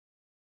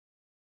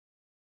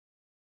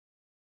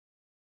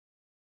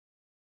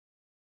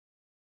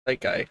That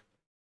guy.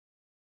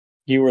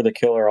 You were the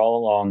killer all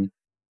along.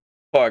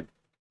 Fuck.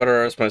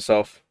 Better arrest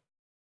myself.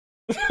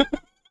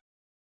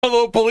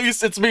 Hello,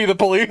 police. It's me, the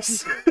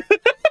police.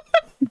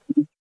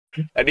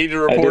 I need to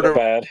report I did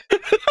bad.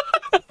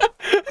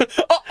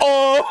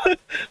 Uh-oh!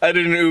 I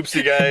did an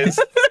oopsie, guys.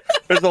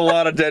 There's a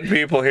lot of dead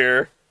people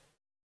here.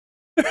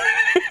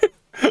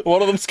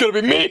 One of them's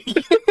gonna be me.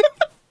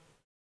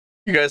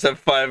 You guys have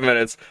 5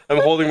 minutes.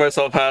 I'm holding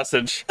myself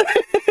hostage.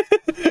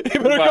 You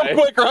better come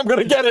quick or I'm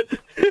gonna get it.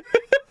 You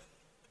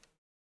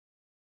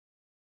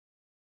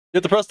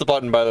have to press the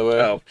button, by the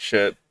way. Oh,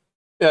 shit.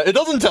 Yeah, it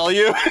doesn't tell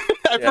you.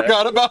 I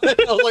forgot about it.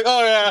 I was like,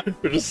 oh yeah.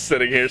 We're just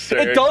sitting here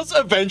staring. It does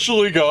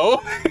eventually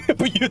go,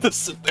 but you have to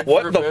sit there.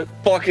 What the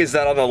fuck is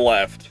that on the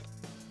left?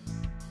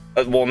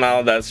 Well,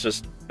 now that's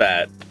just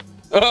that.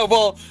 Oh,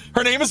 well,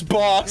 her name is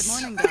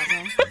Boss. Good morning,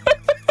 Date.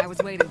 I was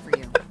waiting for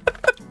you.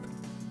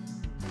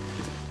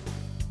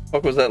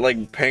 Fuck was that,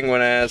 like,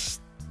 penguin ass?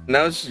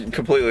 Now it's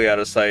completely out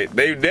of sight.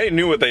 They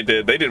knew what they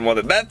did. They didn't want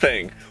it. That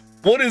thing.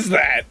 What is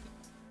that?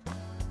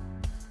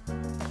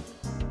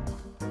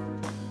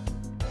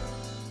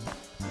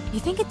 You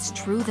think it's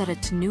true that a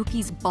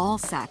Tanuki's ball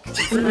sack is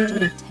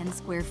 10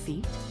 square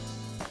feet?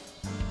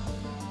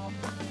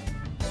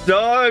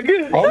 Doug?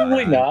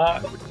 Probably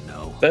not.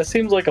 No. That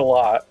seems like a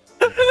lot.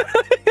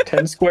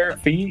 10 square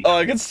feet? Oh,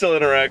 I can still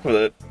interact with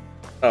it.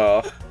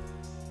 Oh.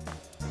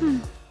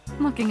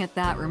 Looking at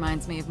that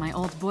reminds me of my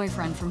old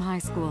boyfriend from high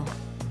school.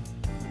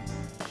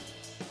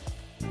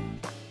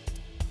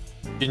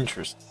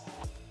 Interesting.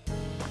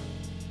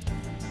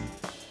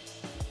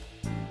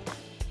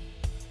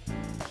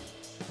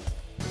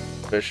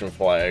 Fish and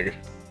flag.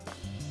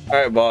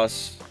 Alright,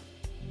 boss.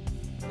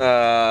 About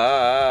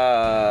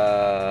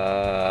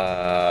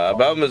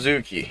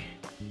Mizuki.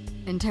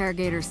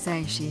 Interrogators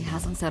say she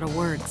hasn't said a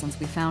word since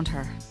we found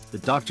her. The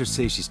doctors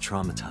say she's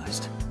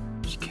traumatized.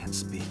 She can't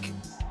speak.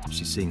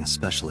 She's seeing a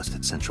specialist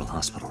at Central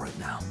Hospital right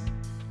now.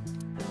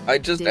 I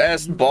just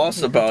asked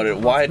boss about it.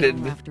 Why did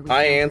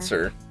I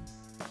answer?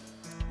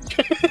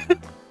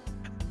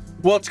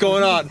 What's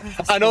going on?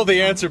 I know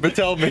the answer, but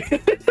tell me.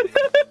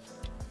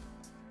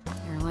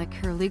 You're like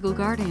her legal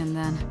guardian,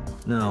 then.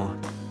 No,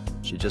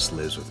 she just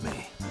lives with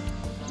me.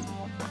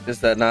 Is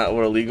that not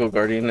what a legal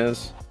guardian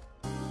is?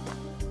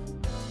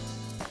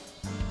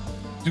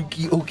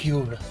 Zuki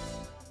Okiura.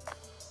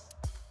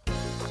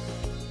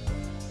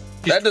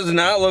 That does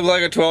not look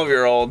like a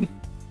 12-year-old.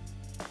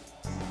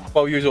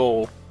 12 years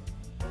old.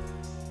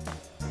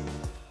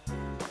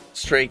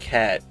 Stray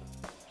cat.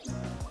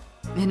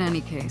 In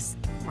any case,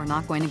 we're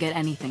not going to get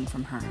anything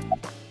from her.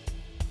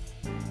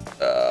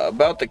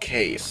 About the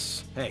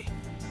case. Hey,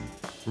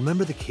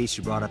 remember the case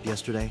you brought up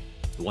yesterday?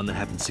 The one that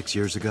happened 6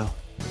 years ago?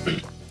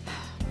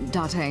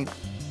 Date,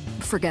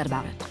 forget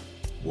about it.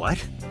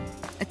 What?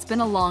 It's been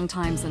a long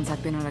time since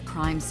I've been at a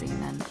crime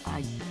scene, and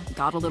I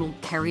got a little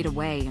carried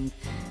away, and...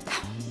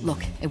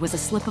 Look, it was a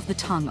slip of the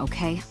tongue,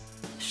 okay?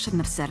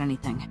 Shouldn't have said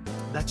anything.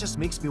 That just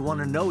makes me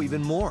want to know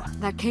even more.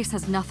 That case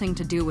has nothing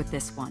to do with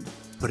this one.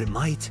 But it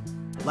might.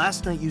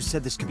 Last night you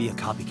said this could be a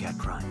copycat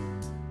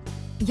crime.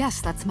 Yes,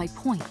 that's my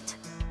point.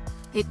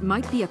 It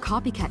might be a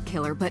copycat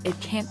killer, but it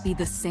can't be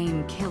the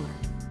same killer.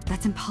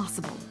 That's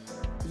impossible.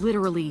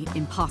 Literally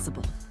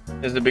impossible.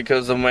 Is it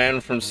because the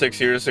man from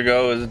 6 years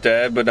ago is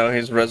dead, but now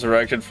he's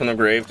resurrected from the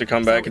grave to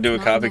come back and do a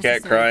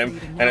copycat crime,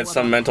 and it's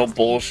some mental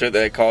bullshit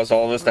that caused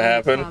all this to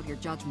happen?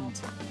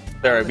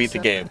 There, I beat the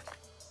game.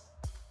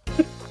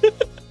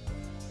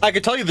 I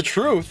could tell you the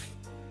truth.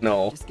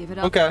 No. Just give it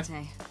up, okay.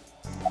 Date.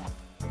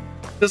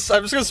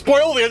 I'm just gonna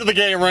spoil the end of the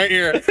game right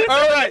here.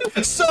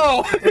 Alright,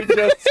 so we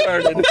just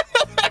started.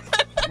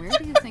 Where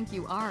do you think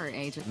you are,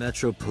 Agent?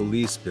 Metro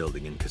Police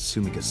Building in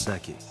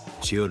Kasumigaseki,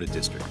 Chiyoda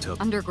District,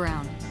 Tokyo.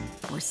 Underground.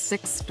 We're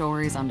 6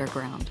 stories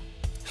underground.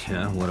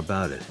 Yeah, what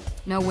about it?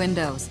 No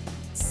windows.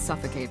 It's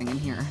suffocating in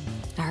here.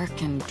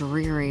 Dark and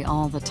dreary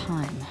all the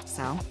time.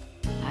 So,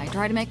 I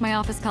try to make my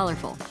office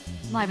colorful.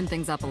 Liven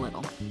things up a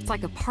little. It's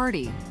like a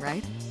party,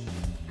 right?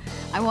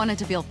 I want it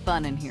to feel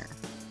fun in here.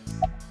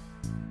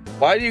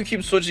 Why do you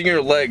keep switching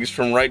your legs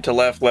from right to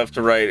left, left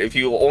to right, if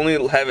you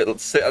only have it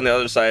sit on the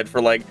other side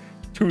for like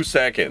 2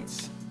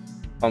 seconds?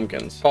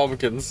 Pumpkins.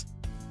 Pumpkins.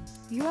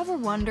 You ever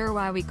wonder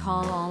why we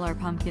call all our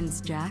pumpkins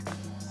Jack?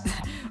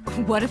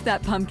 What if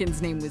that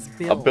pumpkin's name was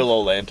Bill? A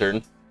billow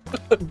lantern.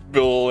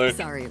 Billow lantern.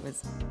 Sorry, it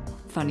was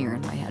funnier in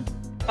my head.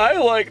 I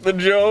like the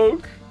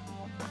joke.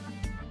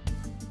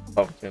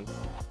 Pumpkin.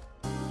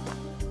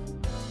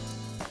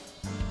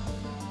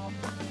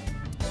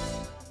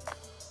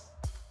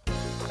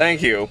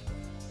 Thank you.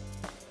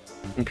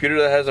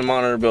 Computer that has a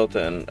monitor built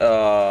in.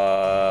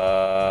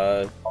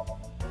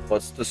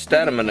 What's the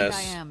statuminous?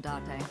 I am,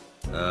 Date.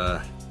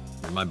 You're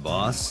my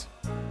boss?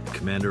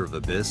 Commander of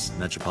Abyss,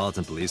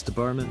 Metropolitan Police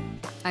Department?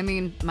 I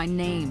mean, my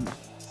name.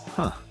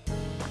 Huh.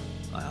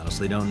 I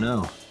honestly don't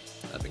know.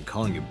 I've been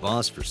calling you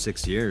boss for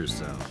 6 years,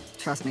 so...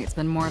 Trust me, it's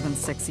been more than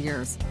 6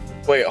 years.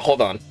 Wait,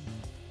 hold on.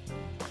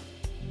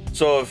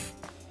 So if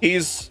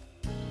he's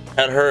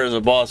had her as a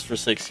boss for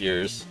 6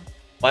 years,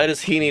 why does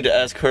he need to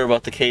ask her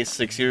about the case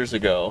 6 years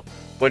ago?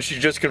 When she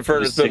just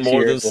confirmed it's been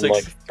more than 6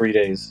 like 3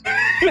 days.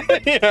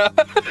 Yeah.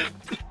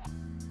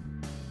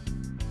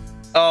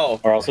 Oh.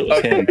 Or else it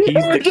was him. He's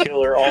the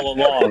killer all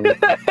along.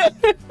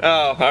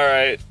 Oh,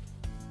 alright.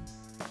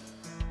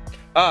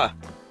 Ah,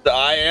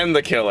 I am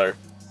the killer.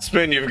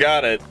 Spin, you've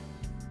got it.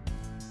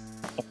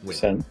 Wait,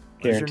 Guaranteed.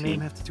 what does your name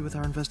have to do with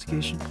our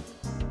investigation?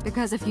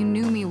 Because if you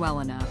knew me well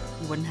enough,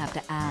 you wouldn't have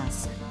to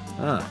ask.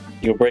 Ah.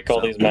 You'll break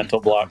all these mental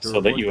blocks so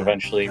that you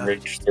eventually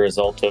reach the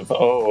result of,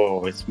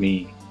 oh, it's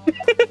me.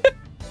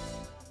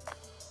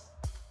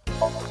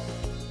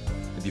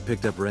 Have you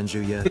picked up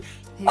Renju yet?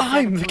 He's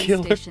I'm at a the police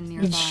killer. station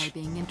nearby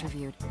being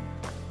interviewed.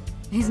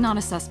 He's not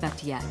a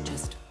suspect yet,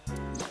 just...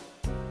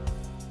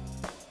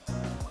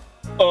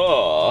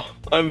 Oh,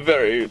 I'm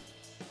very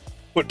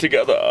put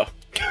together.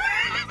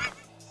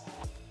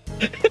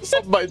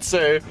 Some might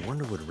say, I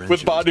wonder what Renju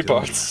with body was doing.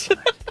 parts.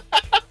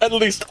 At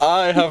least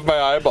I have my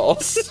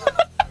eyeballs.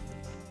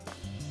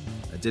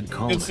 I did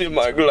call You can him see a few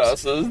my times.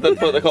 glasses.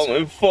 That's why they call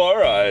me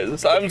Four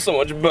Eyes. I'm so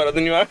much better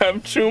than you. I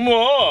have 2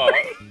 more.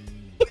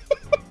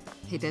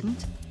 He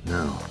didn't?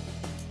 No.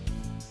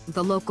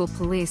 The local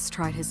police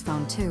tried his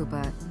phone too,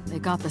 but they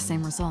got the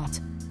same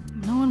result.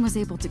 No one was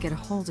able to get a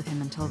hold of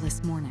him until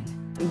this morning.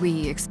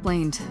 We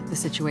explained the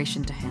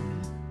situation to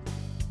him.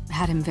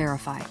 Had him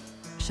verify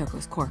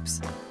Shoko's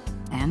corpse.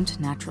 And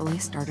naturally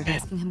started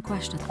asking him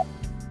questions.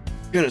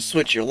 You're gonna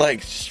switch your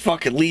legs. Just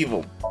fucking leave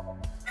them.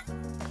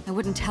 I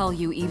wouldn't tell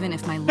you even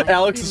if my leg,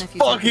 Alex even is if you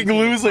took me fucking to the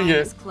losing it.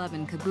 finest club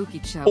in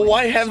Kabukicho But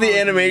why and have the showed me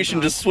animation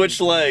to God's switch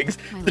secret. legs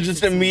My to legs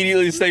just would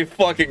immediately say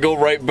fuck it, go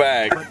right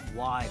back? But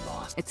why,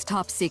 boss? It's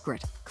top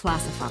secret,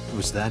 classified. It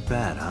was that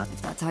bad, huh?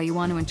 If that's how you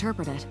want to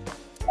interpret it.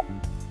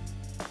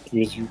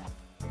 Use you.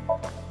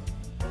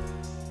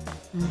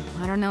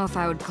 I don't know if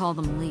I would call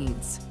them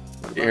leads.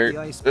 What about Here, the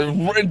ice?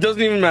 it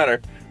doesn't even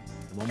matter.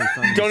 The one we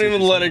found in Don't the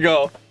even secret let it center?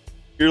 go.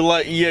 You're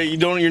like, yeah,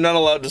 you're not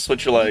allowed to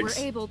switch your We legs.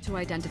 were able to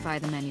identify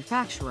the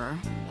manufacturer,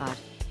 but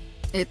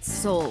it's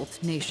sold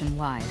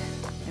nationwide.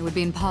 It would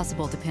be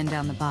impossible to pin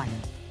down the buyer.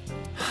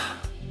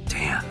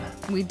 Damn.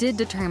 We did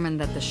determine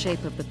that the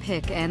shape of the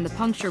pick and the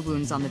puncture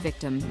wounds on the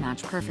victim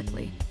match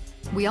perfectly.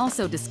 We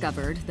also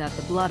discovered that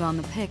the blood on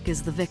the pick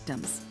is the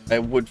victim's. I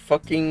would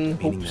fucking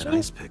hope Meaning that so.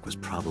 ice pick was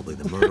probably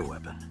the murder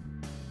weapon.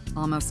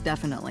 Almost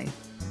definitely.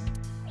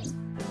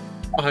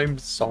 I'm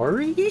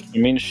sorry? I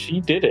mean,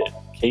 she did it.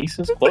 Case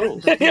is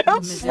closed. Yes,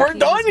 Mizuki we're done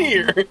was holding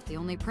here. it. The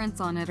only prints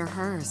on it are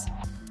hers.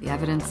 The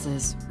evidence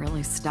is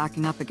really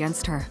stacking up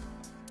against her.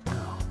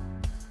 No.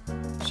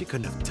 She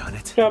couldn't have done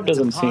it. Job That's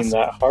doesn't seem impossible.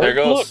 that hard. There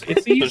goes. Look,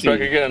 it's Push back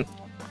easy. again.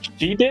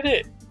 She did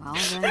it. Well,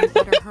 then you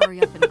better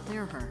hurry up and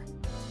clear her.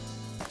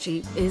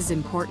 She is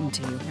important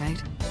to you,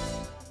 right?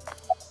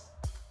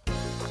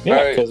 Yeah,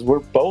 Alright. because we're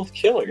both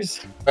killers.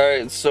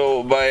 Alright,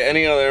 so by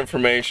any other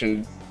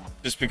information,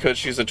 just because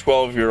she's a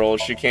 12-year-old,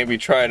 she can't be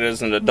tried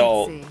as an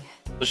adult. Let's see.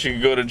 So she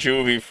could go to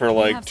juvie for We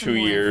like have some 2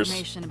 more years.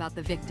 Information about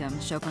the victim,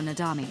 Shoko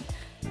Nadami.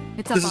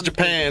 It's up This is on the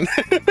Japan.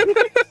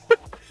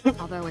 page,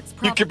 although it's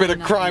You committed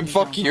probably crime, nothing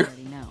fuck don't you.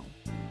 already know.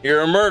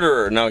 You're a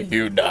murderer, now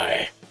you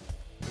die.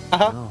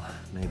 Well,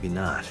 maybe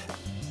not.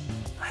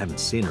 I haven't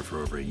seen her for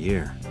over a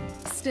year.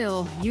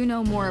 Still, you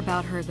know more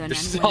about her than You're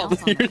anyone still else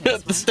on the you're case,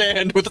 at the right?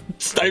 stand with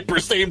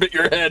snipers aimed at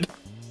your head.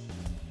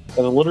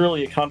 There's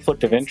literally a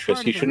conflict of It's interest.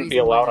 part He of the shouldn't be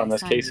reason why allowed I on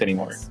this signed case you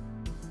anymore. this.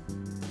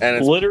 And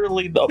it's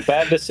Literally a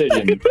bad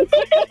decision.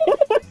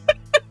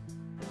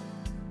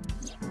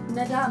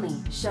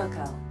 Nadami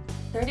Shoko,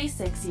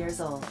 36 years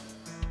old.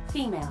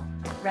 Female.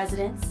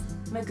 Residence,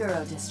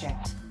 Meguro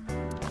District.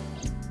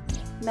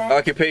 Met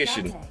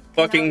Occupation, Date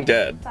fucking Kaname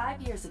dead.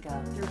 5 years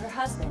ago through her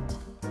husband,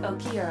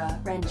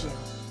 Okira Renju.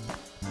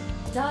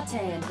 Date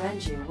and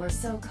Renju were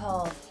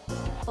so-called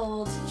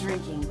old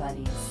drinking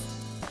buddies.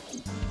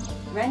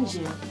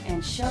 Renju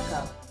and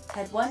Shoko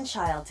had one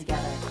child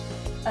together,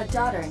 a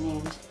daughter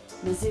named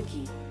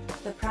Mizuki,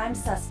 the prime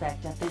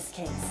suspect of this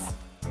case.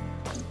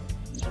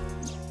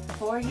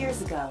 4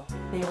 years ago,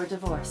 they were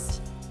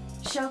divorced.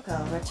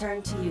 Shoko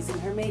returned to using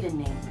her maiden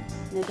name,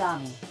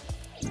 Nadami.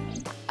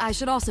 I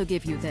should also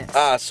give you this.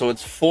 Ah, so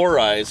it's Four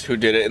Eyes who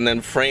did it and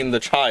then framed the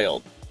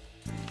child.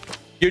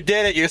 You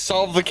did it, you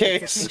solved the It's a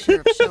case.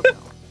 picture of Shoko.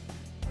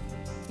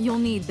 You'll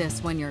need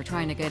this when you're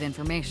trying to get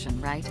information,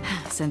 right?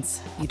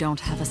 Since you don't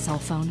have a cell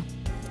phone.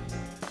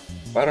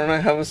 Why don't I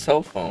have a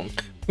cell phone?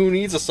 Who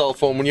needs a cell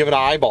phone when you have an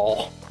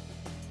eyeball?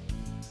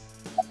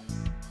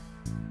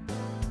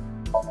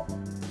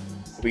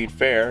 To be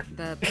fair.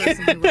 The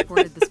person who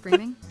reported the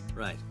screaming?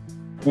 Right.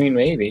 I mean,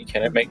 maybe.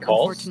 Can it make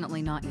calls?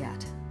 Unfortunately, not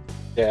yet.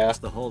 Yeah. That's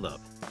the holdup.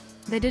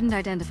 They didn't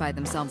identify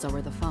themselves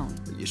over the phone.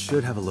 But you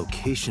should have a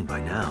location by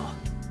now.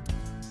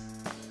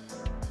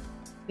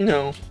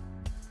 No.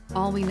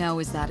 All we know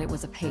is that it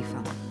was a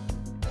payphone.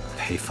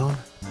 Payphone?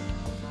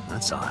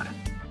 That's odd.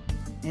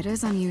 It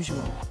is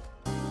unusual.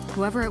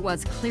 Whoever it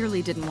was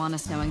clearly didn't want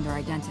us knowing their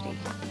identity.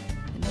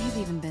 It may have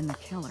even been the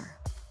killer.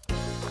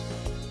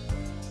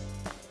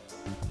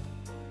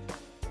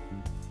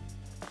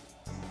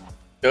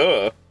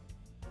 Duh.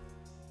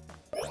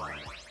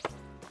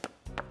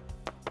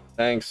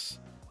 Thanks.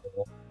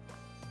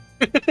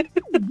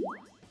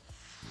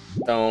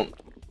 Don't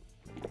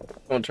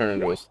turn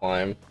into a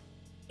slime.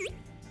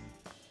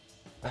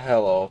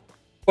 Hello.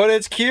 But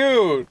it's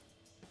cute!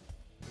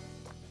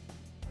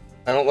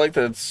 I don't like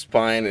that its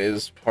spine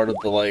is part of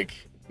the,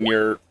 like,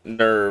 near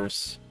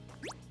nerves.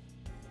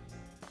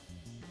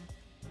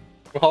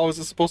 How is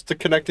it supposed to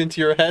connect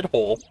into your head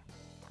hole?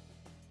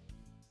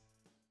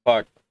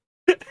 Fuck.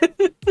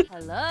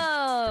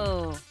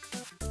 Hello!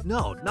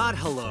 No, not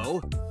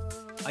hello.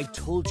 I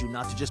told you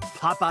not to just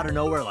pop out of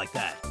nowhere like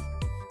that.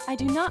 I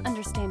do not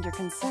understand your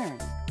concern.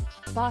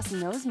 Boss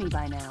knows me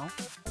by now.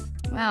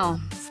 Well,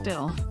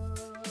 still.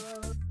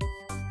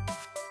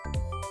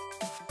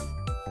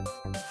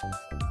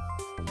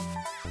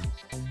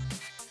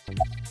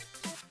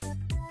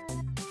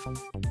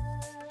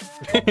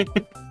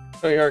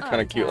 Oh, you are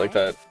kind of cute like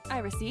that. I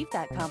receive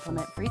that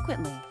compliment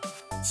frequently.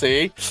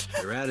 See?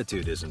 Your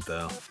attitude isn't,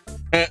 though.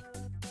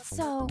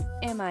 So,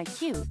 am I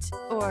cute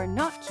or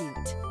not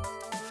cute?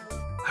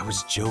 I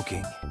was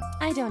joking.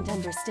 I don't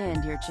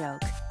understand your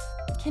joke.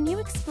 Can you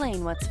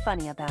explain what's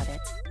funny about it?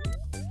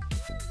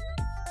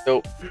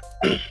 Nope.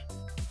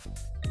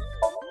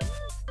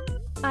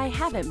 I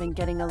haven't been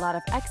getting a lot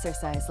of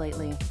exercise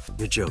lately.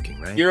 You're joking,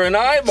 right? You're an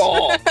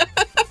eyeball!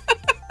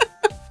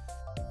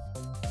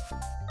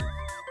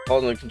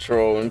 Hold the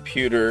control,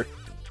 computer.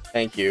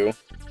 Thank you.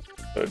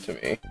 Show it to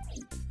me.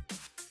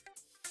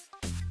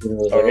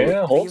 Okay,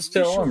 yeah, hold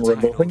still. I'm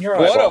removing your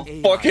eyeball. What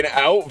a fucking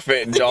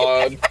outfit,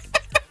 dog.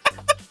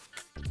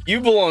 You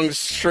belong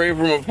straight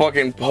from a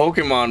fucking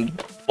Pokemon,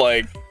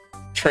 like,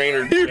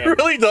 trainer. He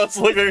really does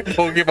look like a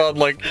Pokemon,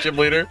 like, gym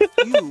leader.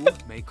 You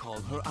may call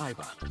her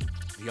Aiba.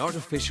 The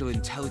artificial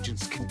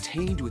intelligence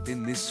contained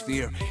within this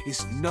sphere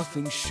is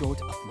nothing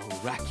short of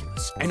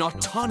miraculous. An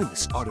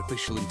autonomous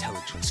artificial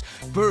intelligence,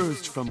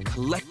 birthed from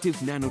collective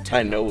nanotechnology.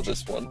 I know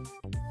this one.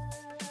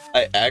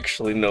 I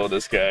actually know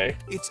this guy.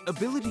 Its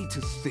ability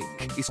to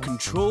think is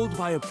controlled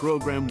by a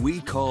program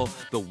we call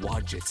the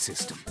Wadjet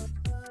system.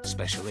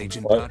 Special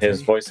Agent What,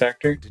 his voice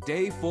actor?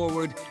 Today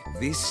forward,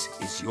 this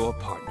is your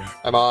partner.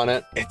 I'm on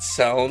it. It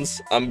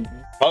sounds... I'm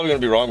probably gonna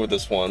be wrong with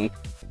this one.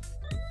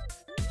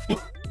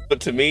 But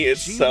to me, it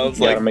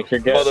sounds like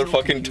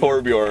motherfucking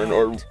Torbjorn,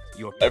 or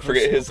I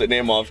forget his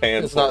name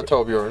offhand. It's not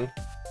Torbjorn.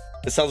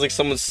 It sounds like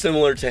someone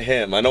similar to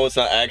him. I know it's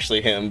not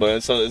actually him,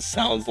 but it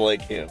sounds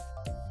like him.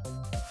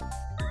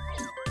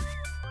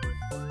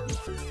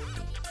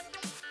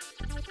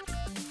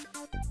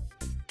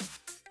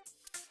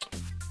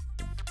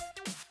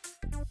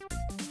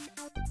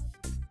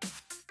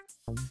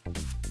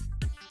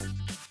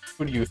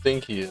 Who do you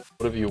think he is?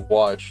 What have you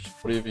watched?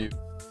 What have you...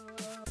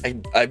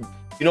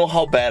 You know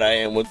how bad I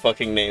am with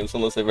fucking names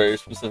unless I very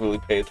specifically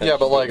pay attention. Yeah,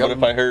 but like, what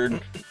if I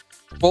heard...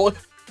 Well,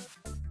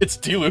 it's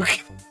D-Luke.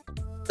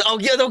 Oh,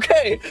 yeah,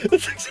 okay!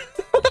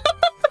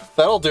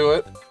 That'll do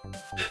it.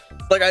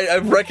 Like, I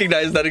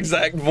recognized that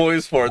exact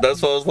voice for it.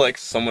 That's why I was like,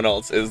 someone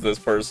else is this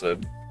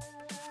person.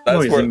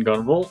 That's he's in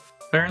Gunvolt,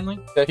 apparently?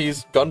 Yeah,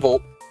 he's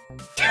Gunvolt.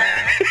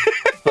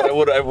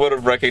 But I would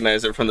have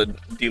recognized it from the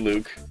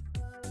D-Luke.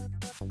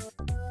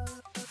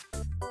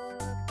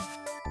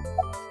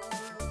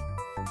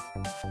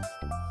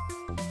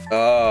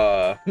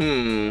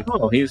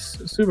 Oh, he's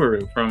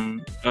Subaru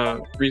from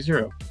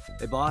ReZero.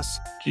 Hey, boss.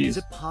 Jeez. Is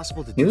it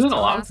possible to do He's in a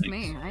lot of things.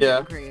 Me. I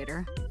am the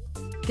creator.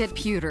 Get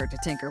Pewter to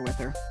tinker with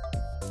her.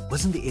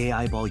 Wasn't the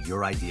AI ball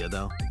your idea,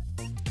 though?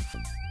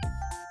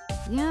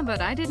 Yeah,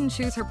 but I didn't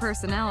choose her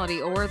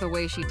personality or the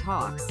way she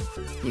talks.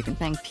 You can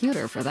thank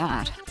Pewter for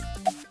that.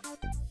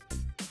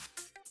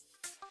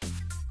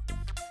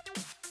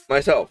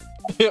 Myself.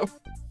 Yep.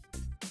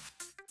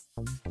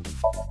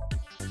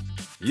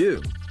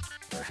 You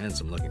are a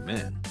handsome-looking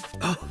man.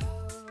 Oh,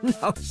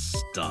 no,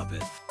 stop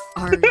it.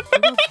 Are you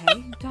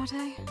okay,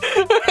 Date?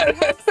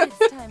 Perhaps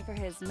it's time for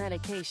his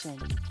medication.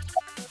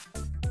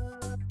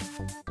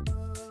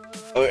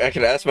 Oh, I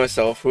could ask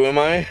myself, who am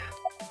I?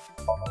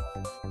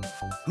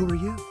 Who are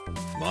you?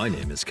 My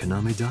name is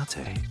Kaname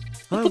Date.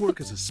 I work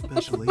as a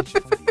special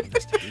agent for the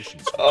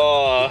investigations.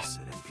 Oh,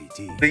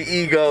 the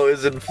ego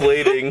is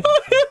inflating.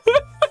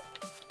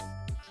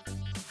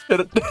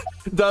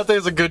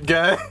 Dante's a good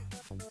guy.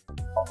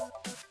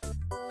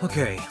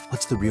 Okay,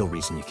 what's the real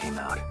reason you came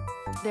out?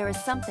 There is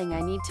something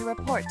I need to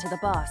report to the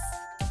boss.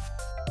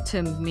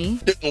 To me?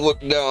 Didn't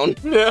look down.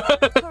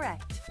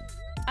 Correct.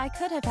 I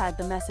could have had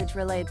the message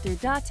relayed through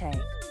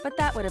Date, but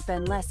that would have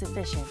been less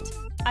efficient.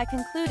 I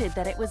concluded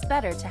that it was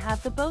better to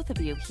have the both of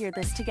you hear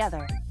this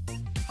together.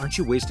 Aren't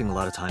you wasting a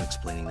lot of time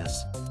explaining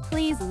this?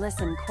 Please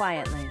listen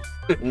quietly.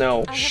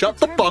 No, shut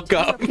the fuck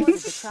up.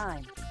 The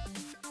crime.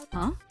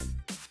 Huh?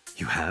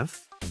 You have?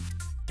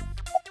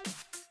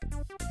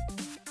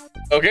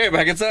 Okay,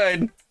 back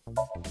inside.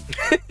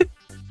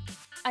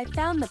 I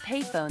found the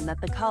payphone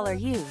that the caller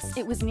used.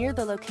 It was near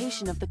the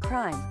location of the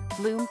crime,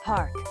 Bloom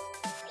Park.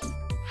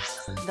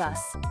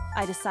 Thus,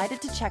 I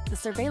decided to check the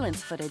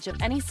surveillance footage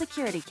of any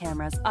security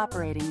cameras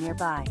operating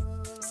nearby.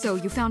 So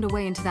you found a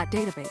way into that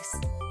database?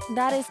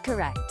 That is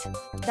correct.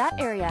 That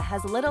area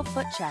has little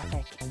foot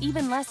traffic,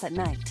 even less at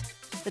night.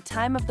 The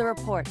time of the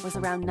report was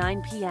around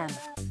 9 p.m.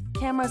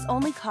 cameras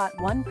only caught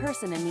one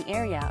person in the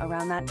area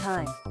around that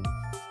time.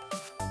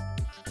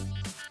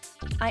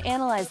 I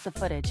analyzed the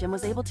footage and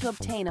was able to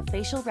obtain a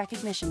facial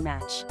recognition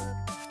match.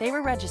 They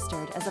were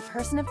registered as a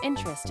person of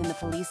interest in the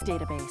police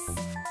database.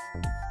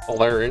 Oh,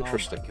 they're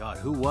interesting. Oh my god,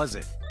 who was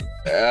it?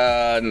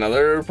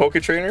 Another poke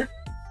trainer?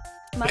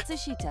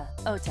 Matsushita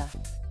Ota,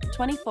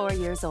 24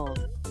 years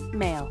old,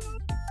 male.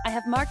 I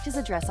have marked his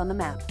address on the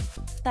map.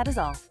 That is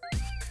all.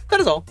 That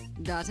is all.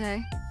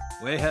 Date?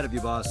 Way ahead of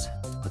you, boss.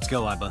 Let's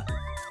go, Aiba.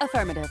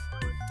 Affirmative.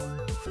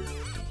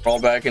 Crawl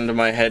back into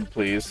my head,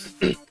 please.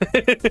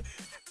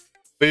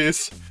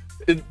 Please.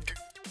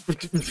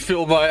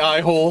 Fill my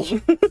eye hole.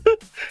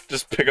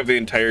 Just pick up the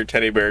entire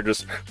teddy bear,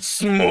 just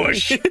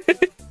smush.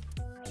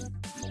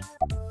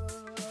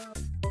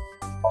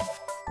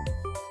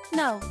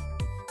 No.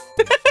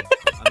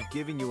 I'm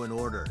giving you an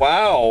order.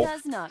 Wow.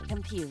 Does not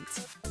compute.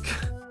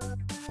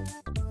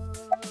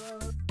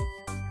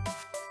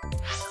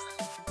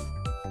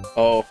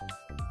 Oh.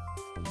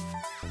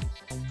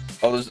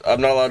 Oh, I'm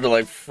not allowed to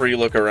like free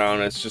look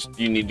around. It's just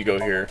you need to go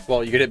here.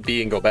 Well, you can hit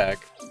B and go back.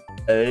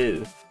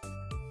 Oh.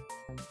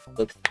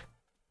 Let's...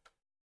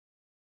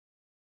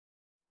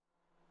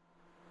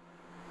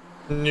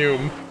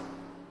 Noom.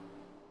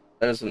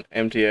 That is an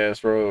empty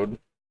ass road.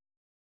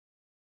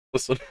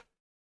 Listen.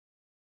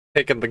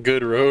 Taking the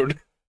good road.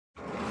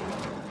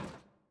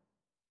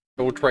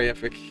 No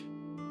traffic.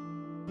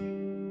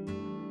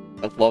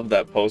 I love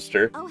that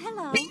poster. Oh,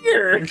 hello.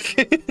 Beer!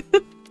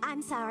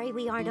 I'm sorry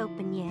we aren't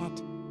open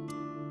yet.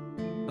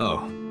 Oh,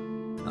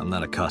 I'm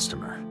not a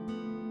customer.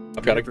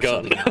 I've got a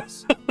gun.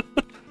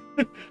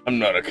 I'm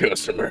not a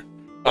customer.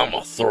 I'm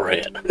a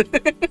threat.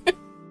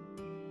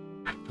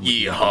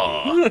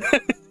 Yeehaw.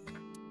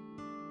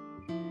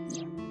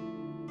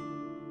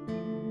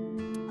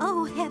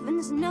 Oh,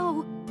 heavens,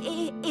 no.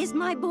 Is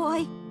my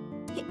boy...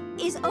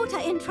 Is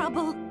Ota in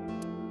trouble?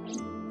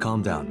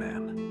 Calm down,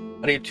 ma'am.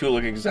 How do you two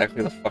look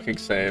exactly the fucking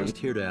same? Just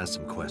here to ask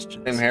some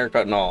questions. Same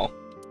haircut and all.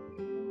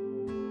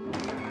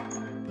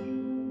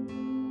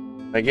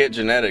 I get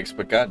genetics,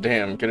 but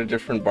goddamn, get a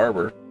different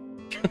barber.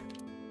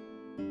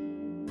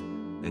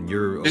 And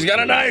you're... She's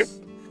got a knife!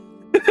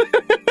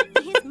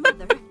 His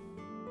mother.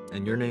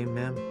 And your name,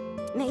 ma'am?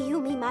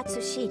 Mayumi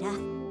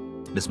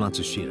Matsushita. Miss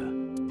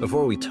Matsushita,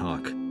 before we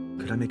talk,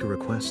 could I make a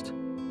request?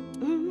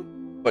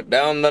 Mm-hmm. Put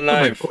down the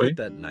knife. Put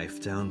that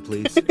knife down,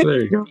 please.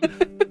 There you go.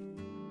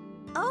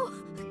 Oh,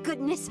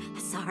 goodness.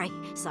 Sorry.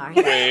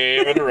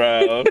 Waving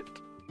around.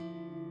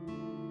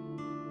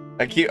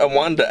 I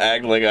wanted to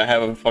act like I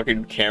have a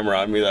fucking camera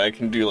on me that I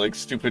can do like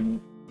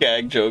stupid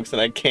gag jokes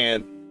and I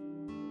can't.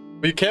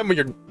 But you can when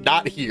you're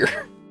not here.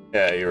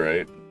 Yeah, you're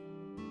right.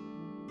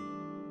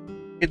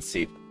 Kid's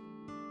seat.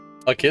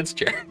 A kid's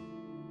chair.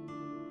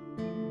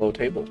 Low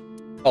table.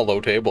 A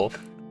low table.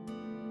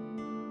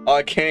 Oh,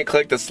 I can't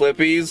click the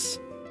slippies.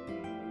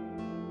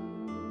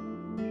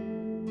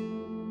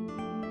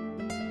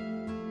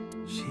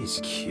 She's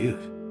cute.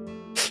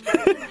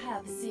 You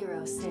have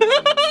 0 stakes in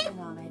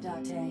Kaname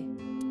Date.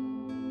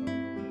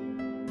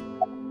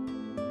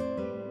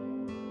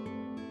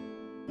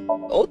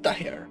 Ota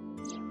here.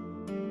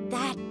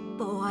 That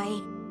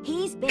boy,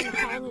 he's been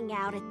hanging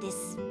out at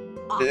this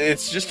office.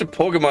 It's just a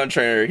Pokemon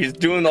trainer. He's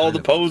doing all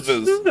the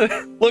poses.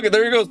 Look at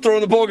there he goes throwing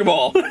the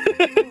Pokeball.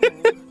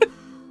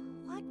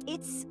 What?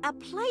 It's a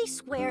place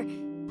where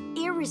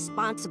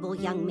irresponsible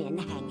young men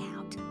hang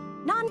out.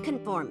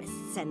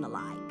 Nonconformists and the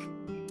like.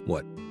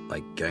 What,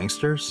 like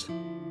gangsters?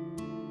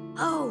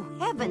 Oh,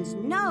 heavens,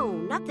 no,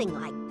 nothing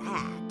like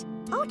that.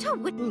 Ota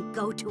wouldn't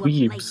go to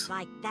a place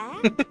like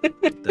that.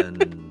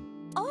 Then...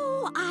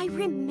 Oh, I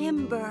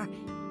remember.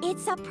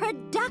 It's a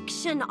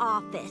production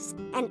office,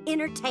 an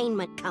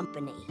entertainment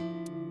company.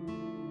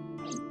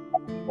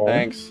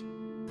 Thanks.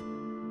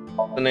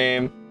 The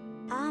name.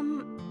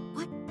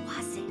 What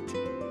was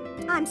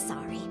it? I'm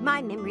sorry,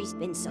 my memory's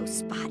been so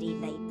spotty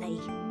lately.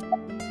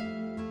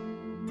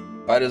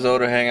 Why does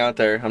Ota hang out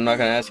there? I'm not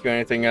gonna ask you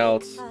anything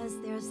else. Because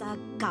there's a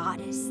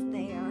goddess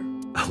there.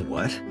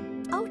 What?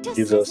 Ota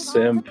He's says a it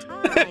simp.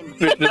 all the time.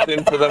 They're just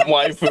in for them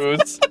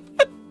waifus.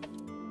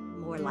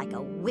 More like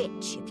a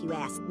witch, if you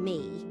ask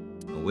me.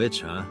 A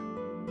witch, huh?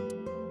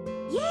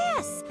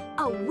 Yes,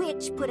 a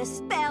witch put a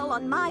spell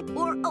on my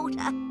poor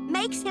Ota,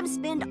 makes him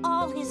spend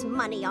all his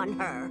money on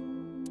her.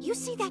 You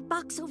see that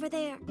box over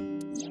there?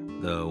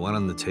 The one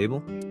on the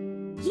table?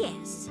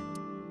 Yes.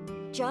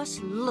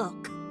 Just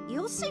look.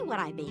 You'll see what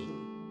I mean.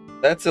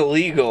 That's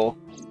illegal.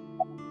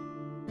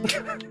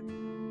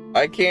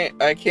 I can't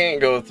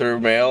go through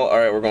mail. All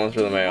right, we're going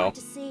through the mail. Want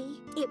to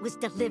see? It was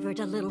delivered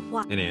a little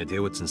while. Any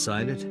idea what's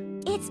inside it?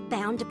 It's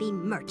bound to be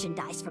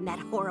merchandise from that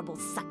horrible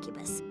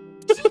succubus.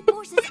 She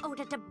forces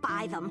Ota to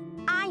buy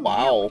them. I know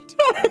Wow.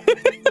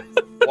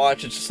 it.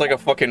 Watch, it's just like a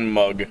fucking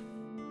mug.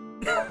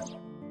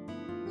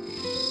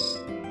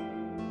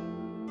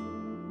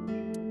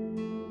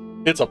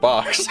 It's a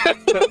box.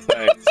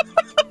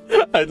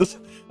 Thanks.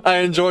 I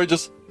enjoy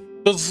just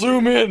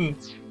zoom in.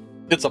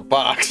 It's a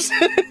box.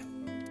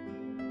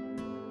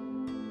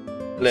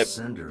 Lip.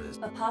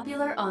 A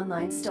popular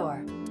online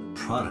store.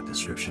 product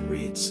description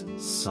reads,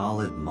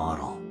 solid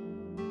model.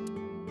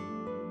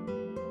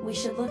 We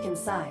should look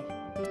inside.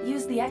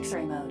 Use the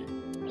X-ray mode.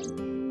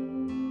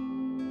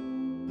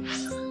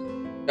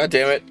 God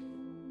damn it.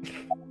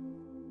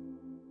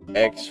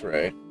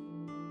 X-ray.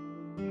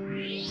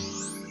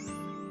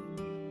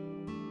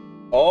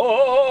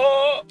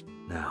 Oh!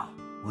 Now,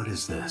 what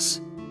is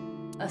this?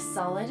 A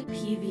solid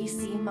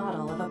PVC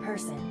model of a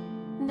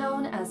person,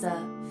 known as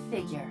a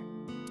figure.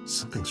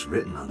 Something's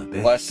written on the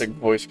base. Plastic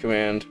voice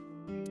command.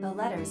 The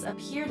letters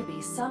appear to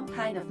be some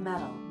kind of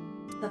metal.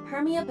 The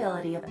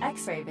permeability of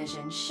X-ray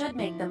vision should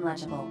make them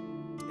legible.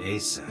 A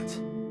set.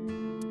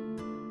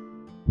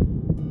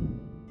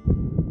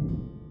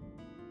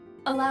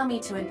 Allow me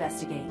to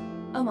investigate.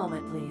 A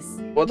moment, please.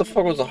 What the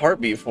fuck was the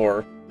heartbeat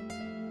for?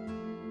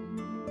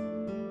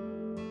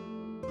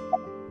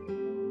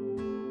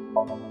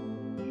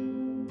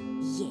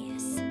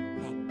 Yes,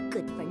 that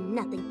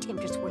good-for-nothing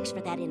temptress works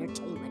for that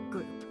entertainment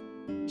group.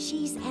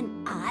 She's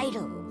an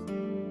idol.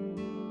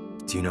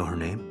 Do you know her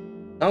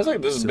name? Sounds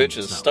like this bitch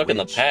is stuck in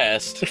the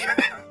past.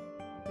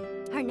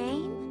 Her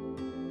name?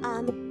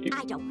 I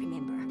don't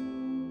remember.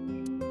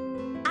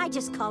 I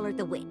just call her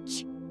the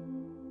witch.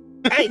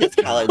 I just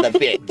call her the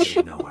bitch.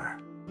 I know her.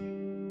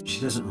 She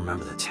doesn't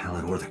remember the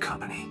talent or the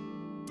company.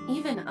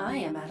 Even I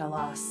am at a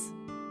loss.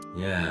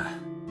 Yeah.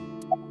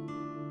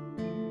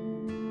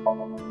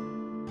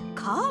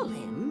 Call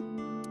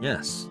him?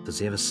 Yes. Does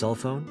he have a cell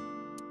phone?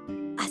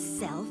 A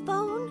cell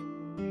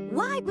phone?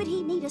 Why would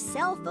he need a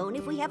cell phone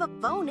if we have a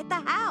phone at the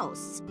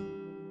house?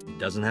 He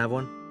doesn't have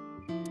one?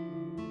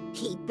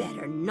 He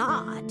better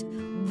not.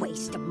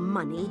 Waste of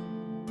money.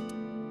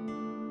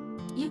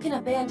 You can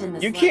abandon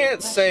this. You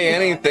can't say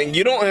anything.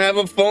 You don't have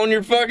a phone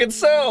your fucking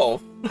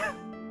self.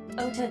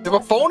 Ota, you have a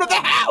phone at the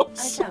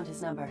house. I found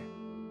his number.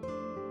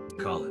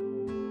 Call it.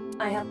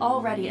 I have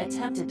already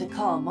attempted to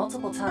call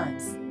multiple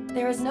times.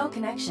 There is no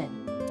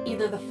connection.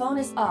 Either the phone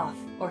is off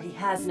or he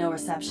has no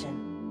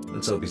reception.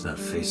 Let's hope he's not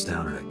face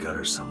down in a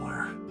gutter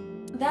somewhere.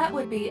 That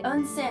would be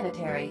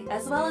unsanitary,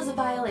 as well as a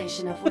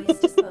violation of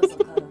waste disposal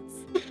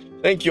codes.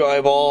 Thank you,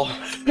 Eyeball.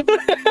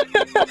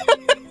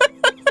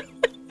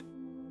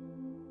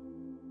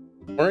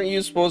 Weren't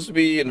you supposed to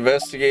be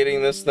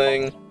investigating this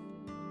thing?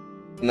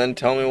 And then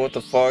tell me what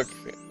the fuck?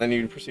 Then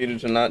you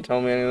proceeded to not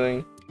tell me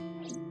anything?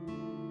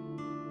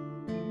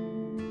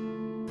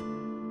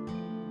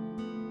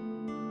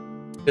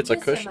 It's a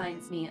cushion. This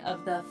reminds me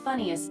of the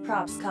funniest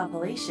props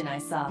compilation I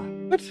saw.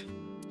 What?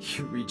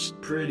 You reached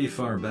pretty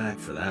far back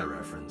for that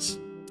reference.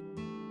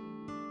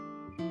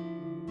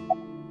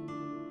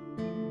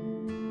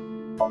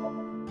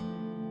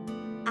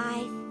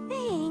 I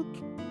think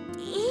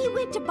he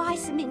went to buy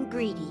some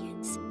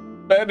ingredients.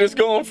 Dad is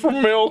going for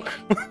milk.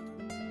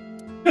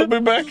 He'll be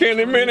back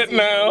any minute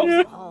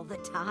now. All the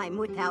time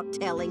without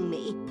telling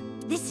me.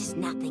 This is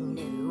nothing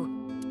new.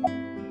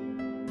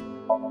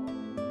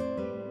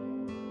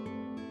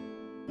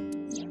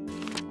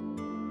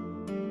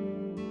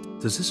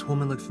 Does this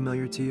woman look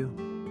familiar to you?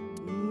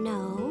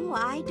 No,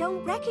 I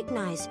don't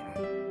recognize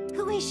her.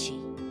 Who is she?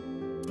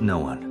 No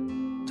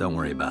one. Don't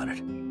worry about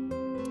it.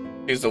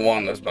 He's the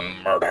one that's been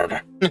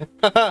murdered.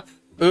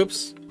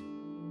 Oops.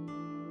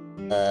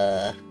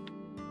 Well,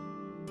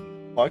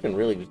 I can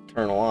really just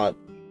turn a lot.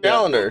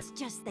 Calendar. It's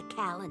just the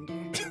calendar.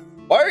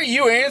 Why are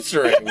you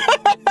answering?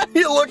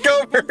 You look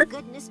over. Thank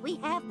goodness we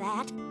have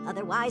that.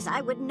 Otherwise, I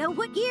wouldn't know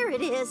what year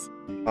it is.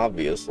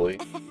 Obviously.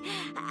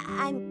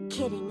 I'm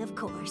kidding, of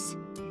course.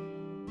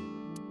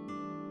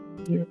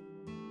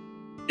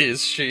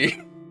 Is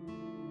she?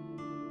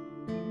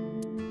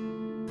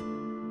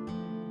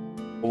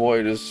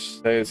 Boy,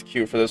 just say it's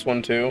cute for this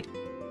one too.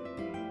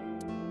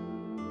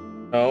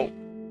 No.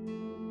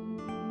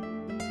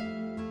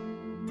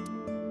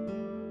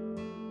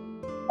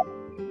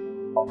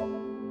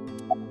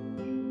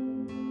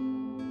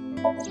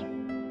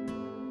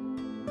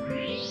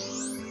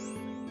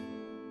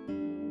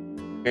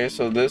 Okay,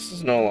 so this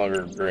is no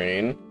longer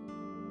green.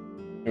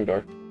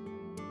 Door.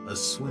 A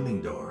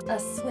swimming door. A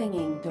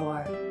swinging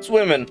door.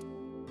 Swimming.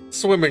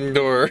 Swimming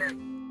door.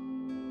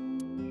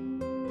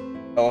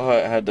 Oh,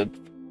 it had to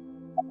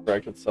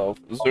correct itself.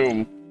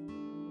 Zoom.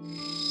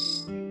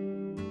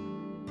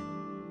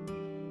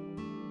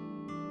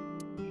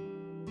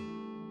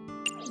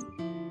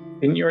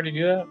 Didn't you already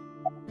do that?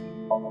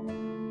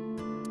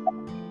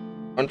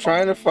 I'm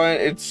trying to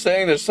find. It's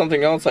saying there's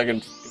something else I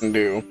can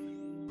do.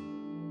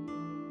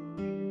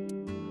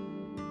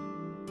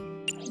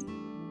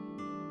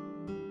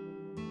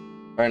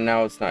 Right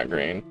now it's not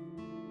green.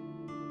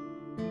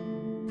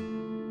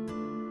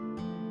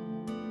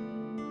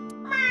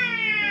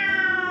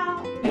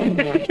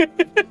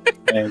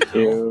 Thank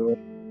you.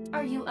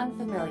 Are you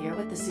unfamiliar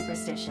with the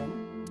superstition?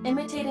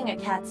 Imitating a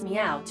cat's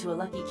meow to a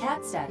lucky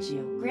cat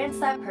statue grants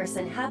that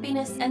person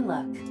happiness and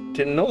luck.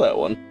 Didn't know that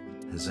one.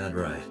 Is that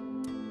right?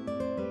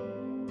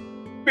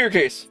 Beer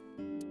case.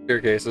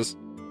 Beer cases.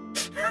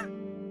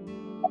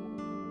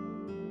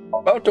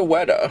 About the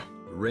weather.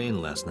 The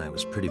rain last night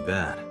was pretty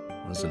bad,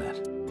 wasn't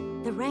it?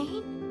 The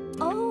rain?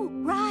 Oh,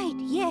 right,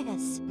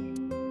 yes.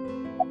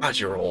 God,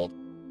 you're old.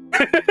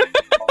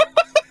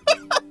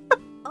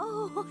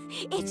 Oh,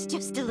 it's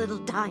just a little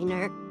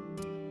diner.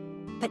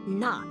 But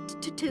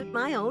not to toot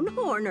my own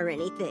horn or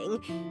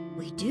anything.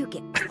 We do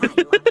get quite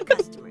a lot of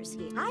customers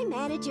here. I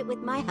manage it with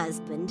my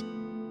husband,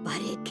 but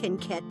it can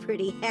get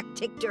pretty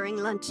hectic during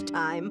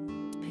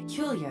lunchtime.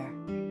 Peculiar.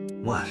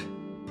 What?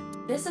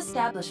 This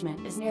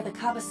establishment is near the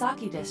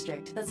Kawasaki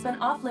district that's been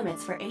off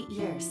limits for 8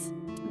 years.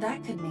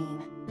 That could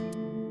mean...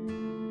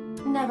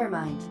 Never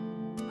mind.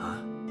 Huh?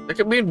 That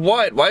could mean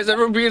what? Why is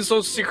everyone being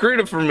so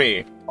secretive for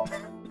me?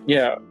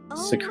 Yeah, Oh,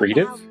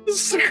 secretive? wow.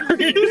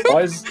 Secretive?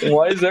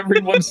 Why is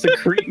everyone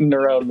secreting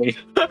around me?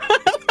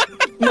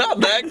 Not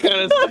that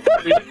kind of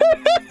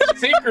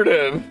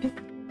secretive.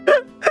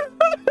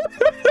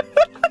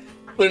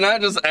 They're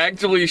not just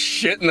actively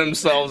shitting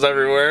themselves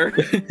everywhere.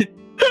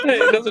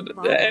 It doesn't.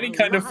 Any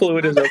kind of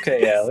fluid is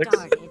okay, Alex.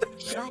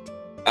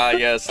 Ah,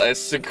 yes, I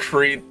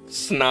secrete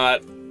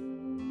snot.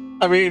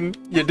 I mean,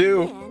 you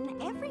do.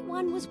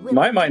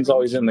 My mind's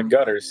always in the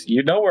gutters.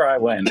 You know where I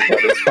went, but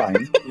it's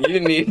fine. You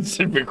need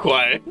to be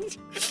quiet.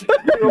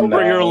 You're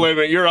over your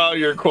limit. You're out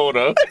your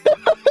quota.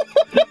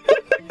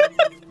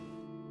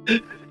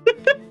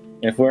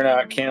 If we're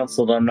not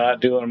canceled, I'm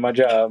not doing my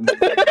job.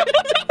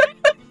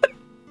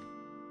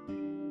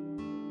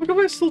 What am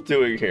I still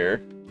doing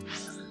here?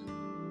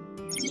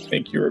 I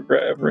think you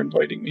regret ever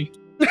inviting me.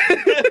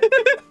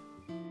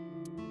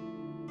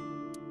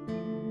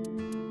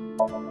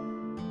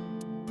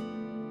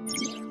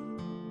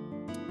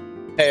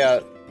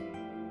 Hey,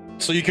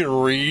 so you can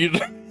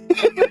read?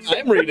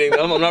 I'm reading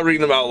them. I'm not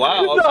reading them out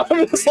loud. No,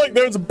 I'm just like,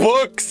 there's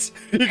books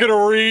you can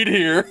read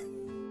here.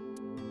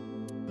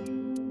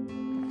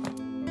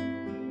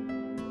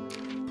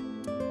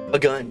 A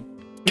gun.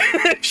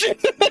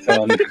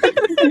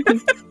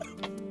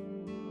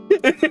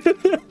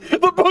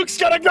 The book's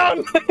got a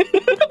gun.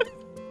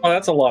 Oh,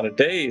 that's a lot of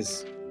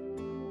days.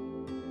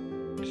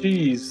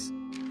 Jeez.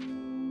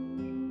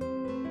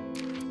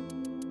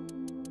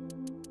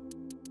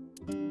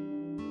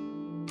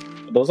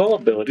 Are those all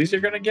abilities you're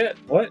gonna get?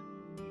 What?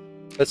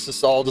 That's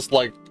just all just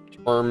like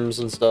terms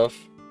and stuff.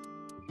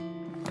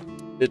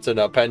 It's an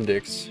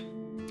appendix.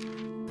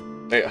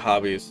 Hey,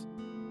 hobbies.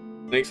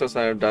 Sneaks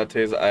outside of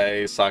Date's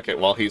eye socket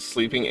while he's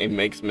sleeping and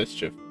makes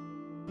mischief.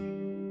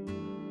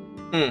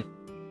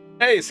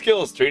 Hey,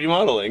 skills, 3D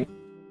modeling.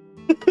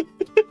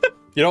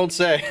 You don't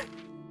say.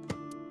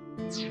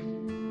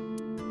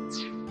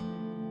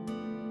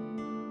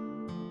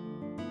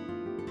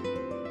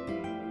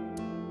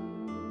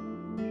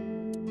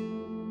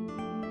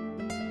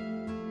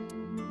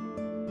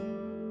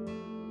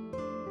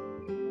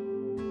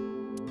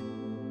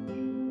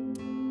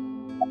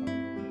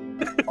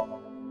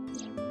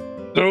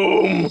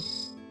 Doom!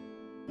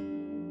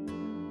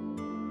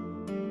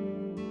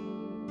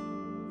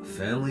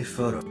 Family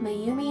photo.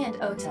 Mayumi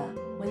and Ota,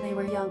 when they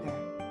were younger.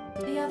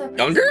 The other person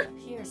Younger?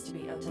 appears to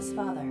be Ota's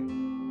father.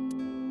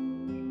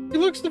 He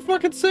looks the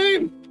fucking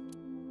same.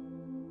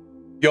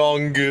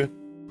 Young. You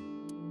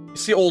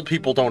see, old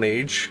people don't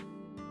age.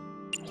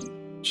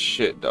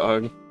 Shit,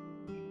 dog.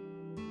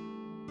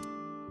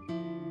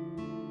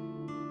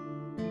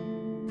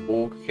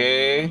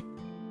 Okay.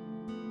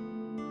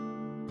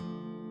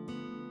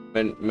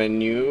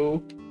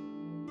 Menu.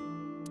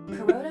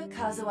 Kuroda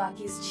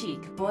Kazuaki's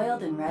cheek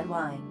boiled in red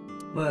wine.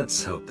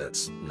 Let's hope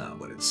that's not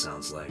what it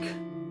sounds like.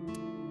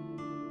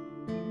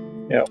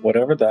 Yeah,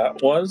 whatever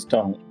that was,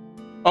 don't.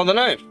 Oh, the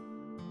knife.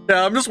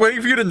 Yeah, I'm just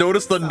waiting for you to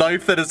notice the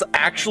knife that is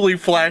actually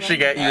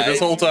flashing at you this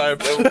whole time.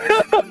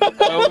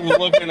 I was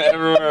looking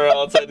everywhere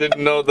else. I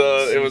didn't know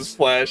it was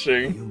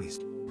flashing.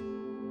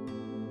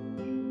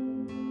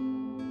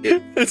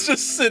 It's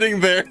just sitting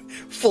there,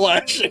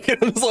 flashing,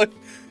 and I was like,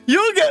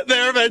 you'll get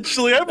there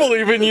eventually, I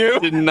believe in you.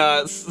 Did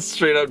not,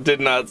 straight up did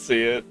not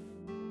see it.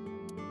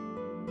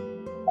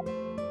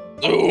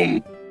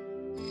 Zoom.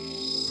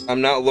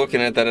 I'm not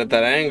looking at that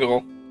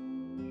angle.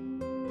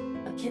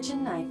 A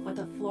kitchen knife with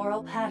a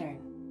floral pattern.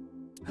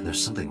 And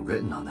there's something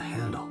written on the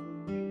handle.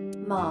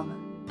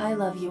 Mom, I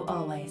love you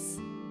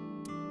always.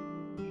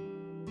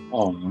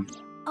 Oh.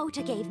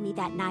 Ota gave me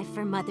that knife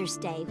for Mother's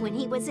Day when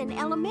he was in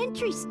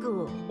elementary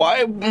school.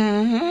 Why?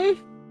 In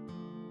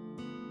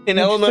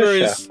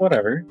elementary,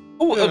 whatever.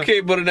 Oh, yeah.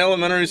 Okay, but an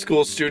elementary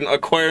school student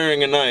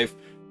acquiring a knife.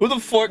 Who the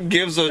fuck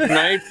gives a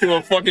knife to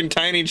a fucking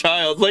tiny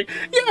child? Like,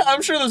 yeah,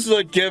 I'm sure this is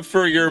a gift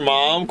for your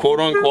mom, quote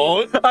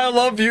unquote. I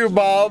love you,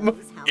 Mom.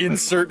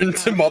 Insert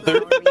into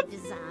mother.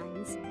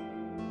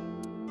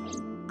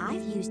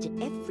 I've used it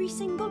every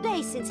single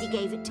day since he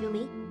gave it to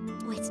me.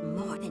 Oh, it's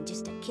more than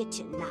just a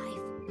kitchen knife.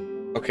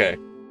 Okay.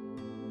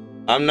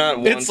 I'm not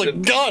one It's a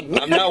gun!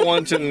 I'm not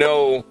one to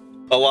know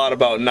a lot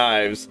about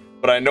knives,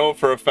 but I know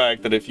for a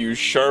fact that if you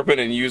sharpen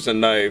and use a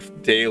knife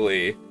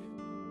daily,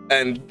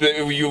 and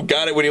you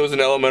got it when he was in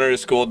elementary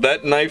school,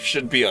 that knife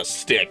should be a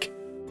stick.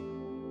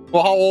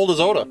 Well, how old is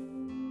Ota?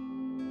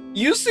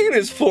 You seen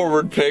his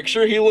forward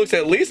picture. He looks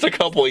at least a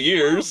couple of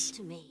years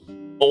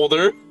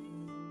older.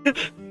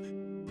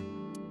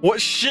 What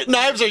shit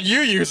knives are you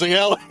using,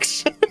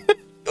 Alex?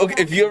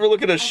 okay, if you ever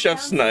look at a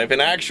chef's knife,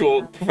 an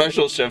actual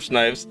professional chef's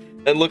knives,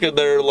 and look at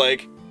their,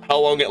 like, how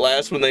long it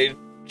lasts when they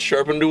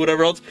sharpen to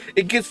whatever else,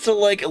 it gets to,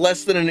 like,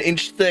 less than an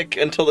inch thick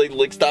until they,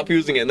 like, stop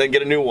using it and then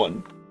get a new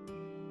one.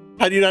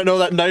 How do you not know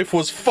that knife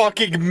was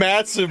fucking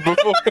massive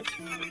before?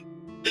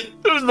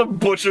 It was the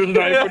butcher's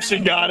knife when she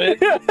got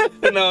it.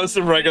 And now it's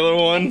the regular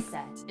one.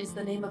 A-Set is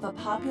the name of a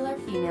popular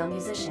female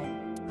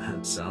musician.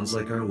 That sounds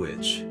like our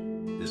witch.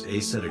 Is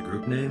A-Set a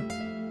group name?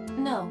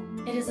 No,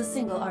 it is a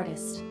single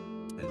artist.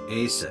 An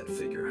A-Set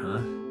figure,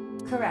 huh?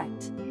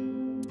 Correct.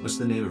 What's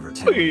the name of her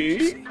talent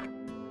agency?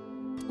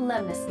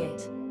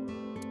 Lemniscate.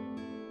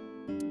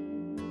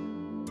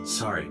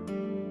 Sorry,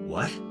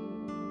 what?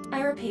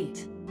 I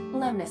repeat,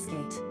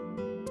 Lemniscate.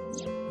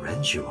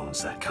 Renju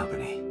owns that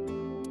company.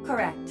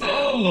 Correct.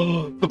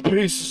 The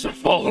pieces have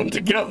fallen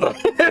together.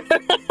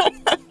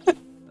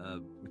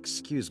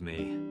 Excuse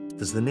me.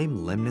 Does the name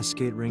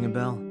Lemniscate ring a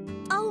bell?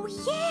 Oh,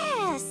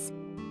 yes!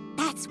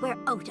 That's where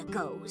Ota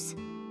goes.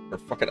 Her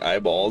fucking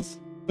eyeballs.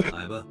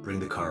 Aiba, bring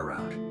the car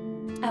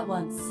around. At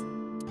once.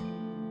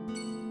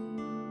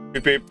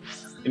 Beep beep.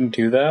 Didn't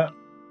do that?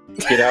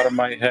 Get out of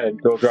my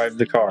head. Go drive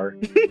the car.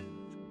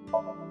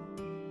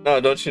 No,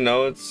 don't you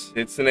know it's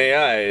an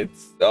AI.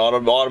 It's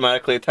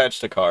automatically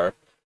attached to car.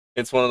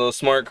 It's one of those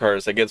smart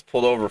cars that gets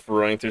pulled over for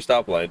running through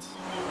stoplights.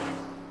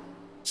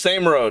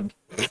 Same road.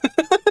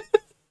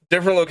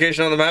 Different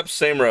location on the map,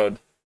 same road.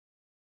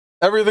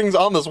 Everything's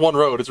on this one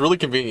road. It's really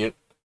convenient.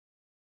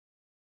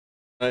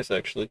 Nice,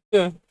 actually.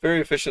 Yeah,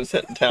 very efficient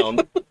set in town.